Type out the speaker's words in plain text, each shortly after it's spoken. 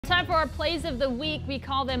Time for our plays of the week. We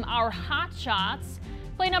call them our hot shots.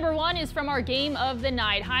 Play number one is from our game of the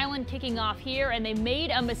night. Highland kicking off here, and they made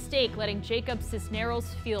a mistake letting Jacob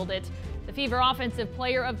Cisneros field it. The Fever Offensive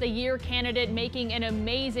Player of the Year candidate making an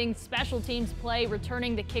amazing special teams play,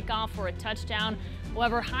 returning the kickoff for a touchdown.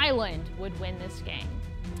 However, Highland would win this game.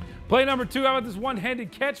 Play number two, how about this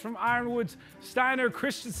one-handed catch from Ironwood's Steiner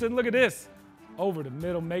Christensen? Look at this. Over the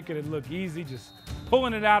middle, making it look easy, just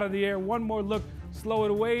pulling it out of the air. One more look, slow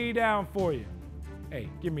it way down for you. Hey,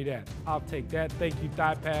 give me that. I'll take that. Thank you,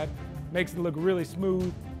 thigh pad. Makes it look really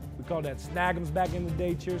smooth. We call that snag'ems back in the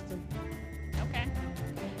day, Kirsten.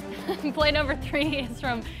 Okay. Play number three is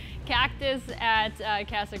from Cactus at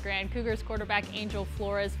Casa Grande. Cougars quarterback Angel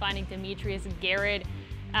Flores finding Demetrius Garrett.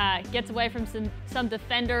 Gets away from some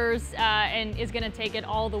defenders and is going to take it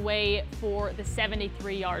all the way for the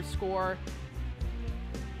 73-yard score.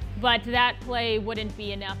 But that play wouldn't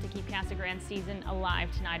be enough to keep Casa Grande's season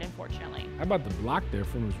alive tonight, unfortunately. How about the block there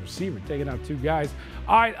from his receiver, taking out two guys?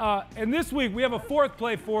 All right, and this week we have a fourth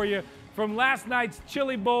play for you from last night's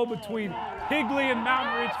Chili Bowl between Higley and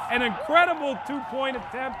Mountain Ridge. An incredible two-point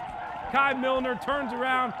attempt. Kai Milner turns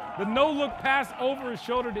around, the no-look pass over his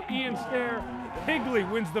shoulder to Ian Stair. Higley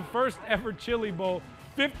wins the first ever Chili Bowl,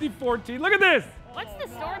 50-14. Look at this. What's the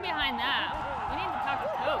story behind that? We need to talk to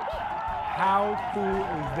Coach. How cool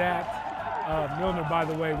is that? Milner, by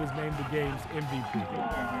the way, was named the game's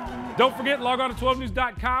MVP. Don't forget, log on to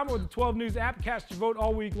 12news.com or the 12 News app. Cast your vote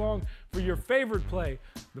all week long for your favorite play.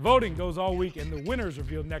 The voting goes all week, and the winners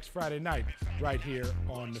revealed next Friday night right here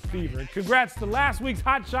on The Fever. And congrats to last week's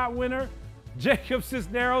Hot Shot winner, Jacob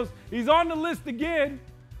Cisneros. He's on the list again.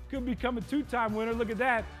 Could become a two-time winner. Look at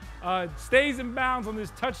that. Stays in bounds on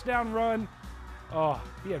this touchdown run. Oh,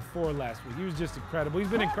 he had 4 last week. He was just incredible. He's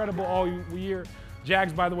been incredible all year.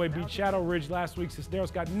 Jags, by the way, beat Shadow Ridge last week.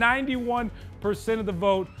 Cisneros got 91% of the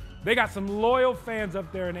vote. They got some loyal fans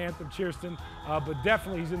up there in Anthem, Kirsten, but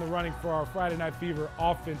definitely he's in the running for our Friday Night Fever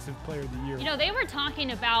Offensive Player of the Year. You know, they were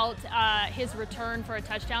talking about his return for a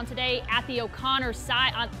touchdown today at the O'Connor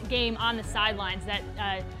game on the sidelines.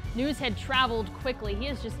 That news had traveled quickly. He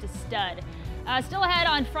is just a stud. Still ahead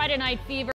on Friday Night Fever.